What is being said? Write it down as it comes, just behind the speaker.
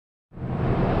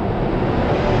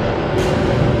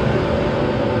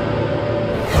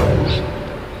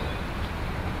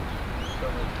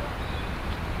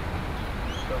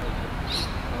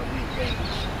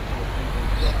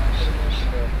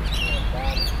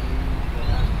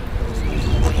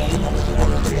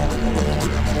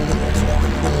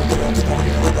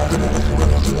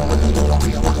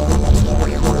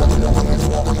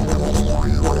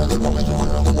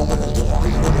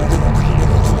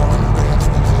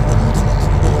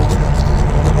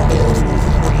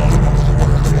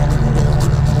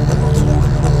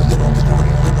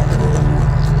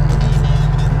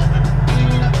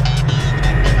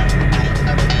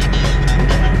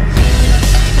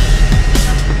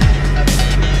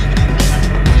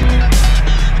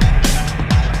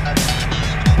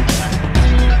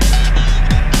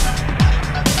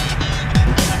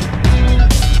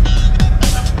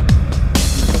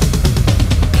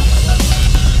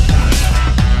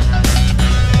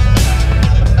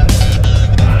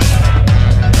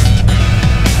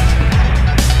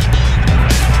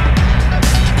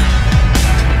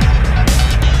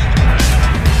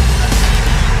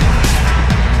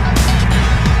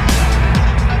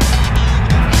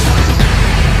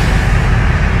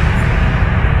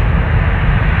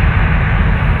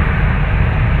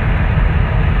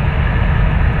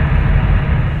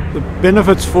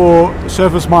benefits for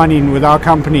surface mining with our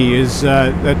company is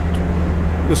that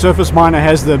the surface miner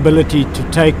has the ability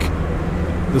to take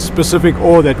the specific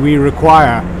ore that we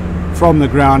require from the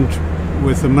ground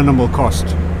with a minimal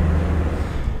cost.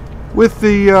 With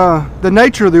the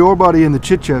nature of the ore body in the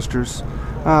Chichesters,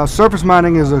 surface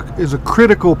mining is a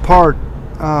critical part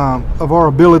of our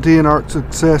ability and our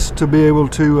success to be able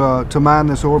to mine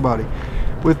this ore body.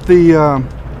 With the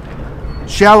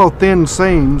shallow thin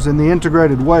seams and the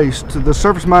integrated waste, the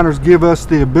surface miners give us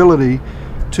the ability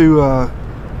to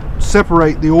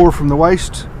separate the ore from the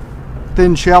waste,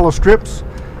 thin shallow strips,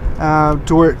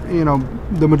 to where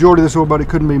the majority of this ore body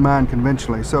couldn't be mined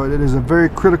conventionally. So it is a very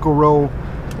critical role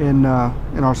in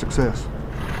our success.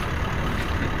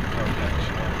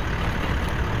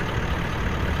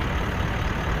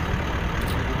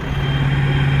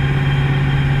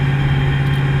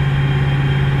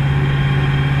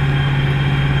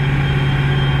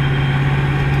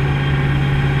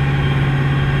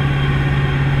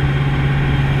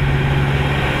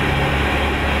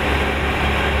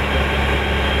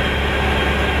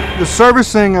 The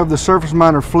servicing of the surface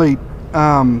miner fleet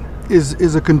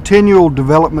is a continual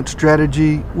development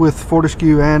strategy with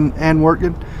Fortescue and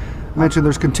WIRTGEN. I mentioned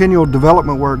there's continual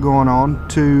development work going on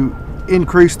to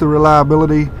increase the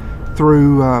reliability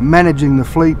through managing the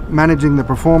fleet, managing the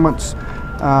performance,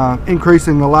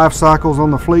 increasing the life cycles on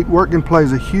the fleet. WIRTGEN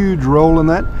plays a huge role in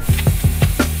that.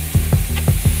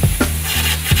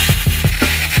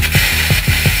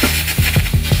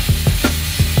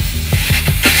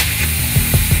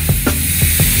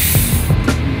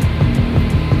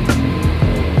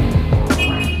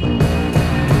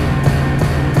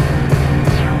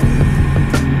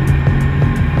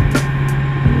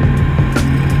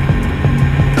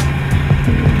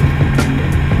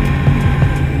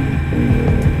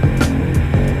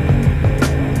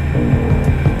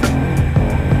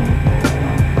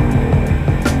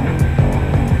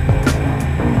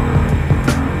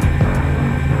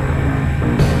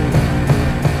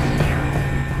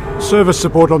 Service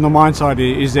support on the mine side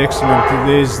is excellent.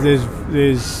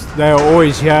 They are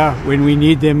always here when we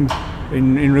need them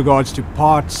in regards to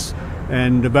parts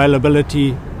and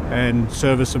availability and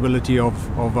serviceability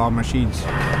of our machines.